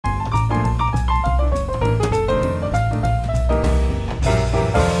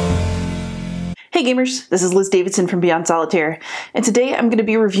Hey gamers, this is Liz Davidson from Beyond Solitaire, and today I'm going to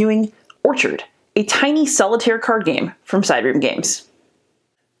be reviewing Orchard, a tiny solitaire card game from Side Room Games.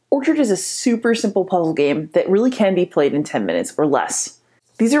 Orchard is a super simple puzzle game that really can be played in 10 minutes or less.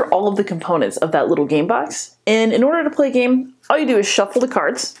 These are all of the components of that little game box, and in order to play a game, all you do is shuffle the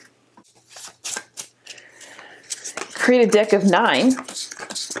cards, create a deck of 9,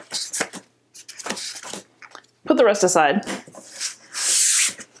 put the rest aside,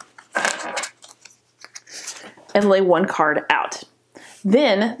 and lay 1 card out.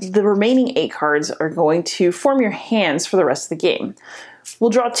 Then the remaining 8 cards are going to form your hands for the rest of the game. We'll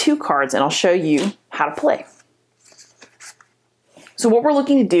draw 2 cards and I'll show you how to play. So what we're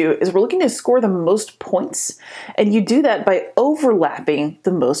looking to do is we're looking to score the most points, and you do that by overlapping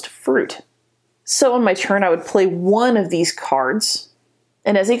the most fruit. So on my turn I would play 1 of these cards,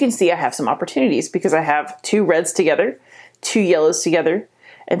 and as you can see I have some opportunities because I have 2 reds together, 2 yellows together,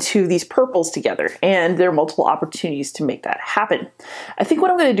 and 2 of these purples together, and there are multiple opportunities to make that happen. I think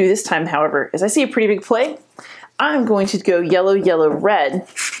what I'm going to do this time, however, is I see a pretty big play. I'm going to go yellow, yellow, red,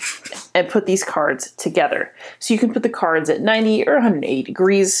 and put these cards together. So you can put the cards at 90 or 180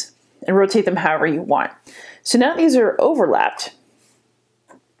 degrees and rotate them however you want. So now these are overlapped.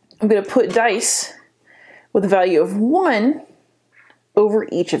 I'm going to put dice with a value of 1 over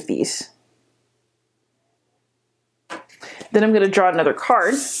each of these. Then I'm going to draw another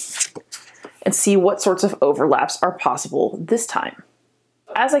card and see what sorts of overlaps are possible this time.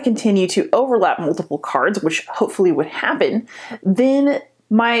 As I continue to overlap multiple cards, which hopefully would happen, then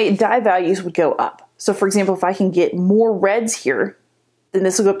my die values would go up. So for example, if I can get more reds here, then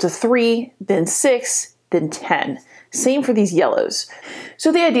this will go up to 3, then 6, then 10. Same for these yellows.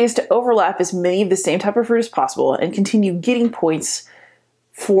 So the idea is to overlap as many of the same type of fruit as possible and continue getting points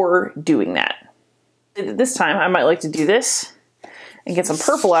for doing that. This time I might like to do this and get some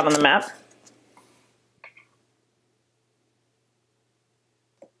purple out on the map.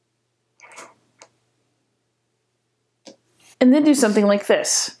 And then do something like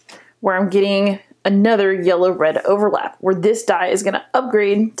this, where I'm getting another yellow-red overlap, where this die is going to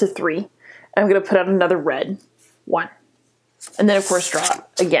upgrade to 3, and I'm going to put out another red, 1. And then of course draw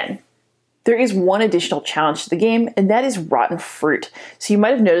again. There is one additional challenge to the game, and that is rotten fruit. So you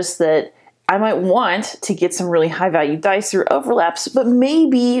might have noticed that I might want to get some really high value dice through overlaps, but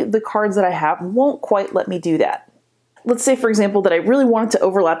maybe the cards that I have won't quite let me do that. Let's say, for example, that I really wanted to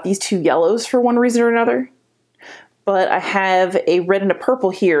overlap these 2 yellows for one reason or another, but I have a red and a purple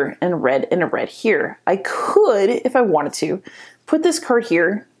here and a red and a red here. I could, if I wanted to, put this card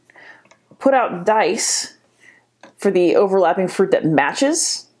here, put out dice for the overlapping fruit that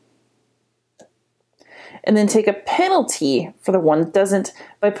matches, and then take a penalty for the one that doesn't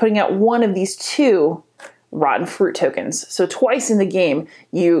by putting out 1 of these 2 rotten fruit tokens. So twice in the game,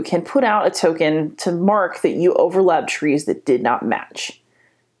 you can put out a token to mark that you overlapped trees that did not match.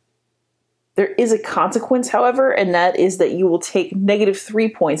 There is a consequence, however, and that is that you will take -3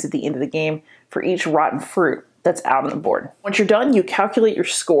 points at the end of the game for each rotten fruit that's out on the board. Once you're done, you calculate your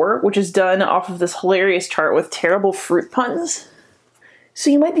score, which is done off of this hilarious chart with terrible fruit puns. So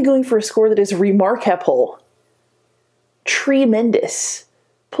you might be going for a score that is remarkable, tremendous,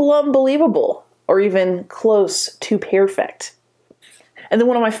 plum-believable, or even close to perfect. And then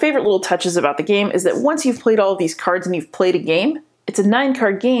one of my favorite little touches about the game is that once you've played all of these cards and you've played a game, it's a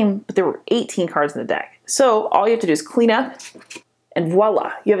 9-card game, but there were 18 cards in the deck. So all you have to do is clean up, and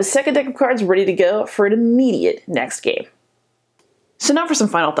voila, you have a second deck of cards ready to go for an immediate next game. So now for some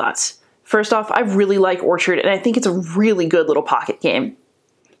final thoughts. First off, I really like Orchard, and I think it's a really good little pocket game.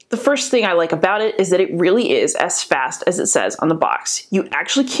 The first thing I like about it is that it really is as fast as it says on the box. You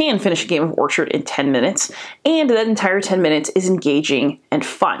actually can finish a game of Orchard in 10 minutes, and that entire 10 minutes is engaging and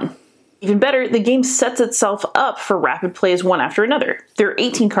fun. Even better, the game sets itself up for rapid plays one after another. There are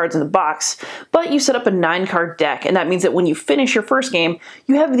 18 cards in the box, but you set up a 9-card deck, and that means that when you finish your first game,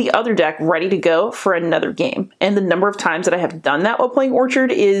 you have the other deck ready to go for another game. And the number of times that I have done that while playing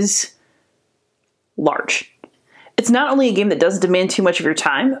Orchard is large. It's not only a game that doesn't demand too much of your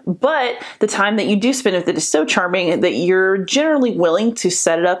time, but the time that you do spend with it is so charming that you're generally willing to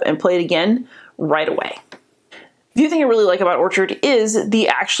set it up and play it again right away. The other thing I really like about Orchard is the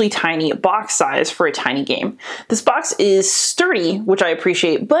actually tiny box size for a tiny game. This box is sturdy, which I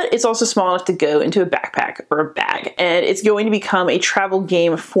appreciate, but it's also small enough to go into a backpack or a bag, and it's going to become a travel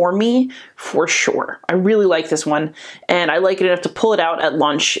game for me for sure. I really like this one, and I like it enough to pull it out at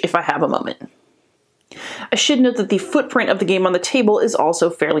lunch if I have a moment. I should note that the footprint of the game on the table is also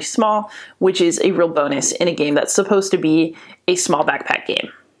fairly small, which is a real bonus in a game that's supposed to be a small backpack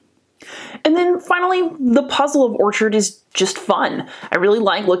game. And then finally, the puzzle of Orchard is just fun. I really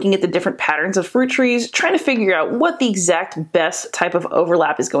like looking at the different patterns of fruit trees, trying to figure out what the exact best type of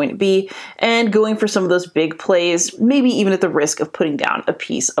overlap is going to be, and going for some of those big plays, maybe even at the risk of putting down a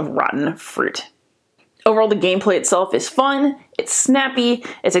piece of rotten fruit. Overall, the gameplay itself is fun, it's snappy,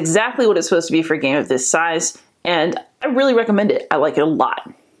 it's exactly what it's supposed to be for a game of this size, and I really recommend it. I like it a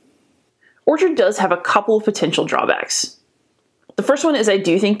lot. Orchard does have a couple of potential drawbacks. The first one is I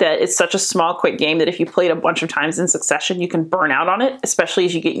do think that it's such a small, quick game that if you play it a bunch of times in succession, you can burn out on it, especially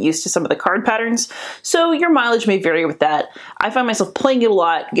as you get used to some of the card patterns. So your mileage may vary with that. I find myself playing it a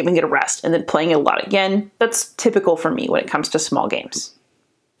lot, giving it a rest, and then playing it a lot again. That's typical for me when it comes to small games.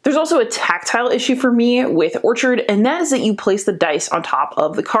 There's also a tactile issue for me with Orchard, and that is that you place the dice on top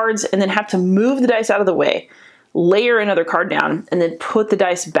of the cards and then have to move the dice out of the way, layer another card down, and then put the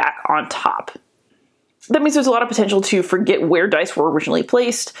dice back on top. That means there's a lot of potential to forget where dice were originally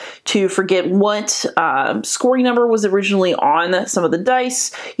placed, to forget what scoring number was originally on some of the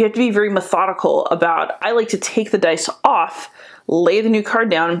dice. You have to be very methodical about, I like to take the dice off, lay the new card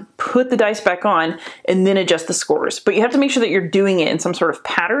down, put the dice back on, and then adjust the scores. But you have to make sure that you're doing it in some sort of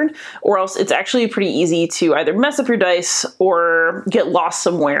pattern, or else it's actually pretty easy to either mess up your dice or get lost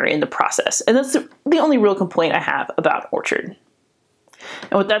somewhere in the process. And that's the only real complaint I have about Orchard.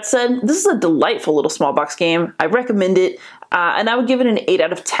 And with that said, this is a delightful little small box game. I recommend it, and I would give it an 8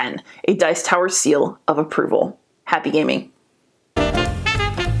 out of 10, a Dice Tower seal of approval. Happy gaming.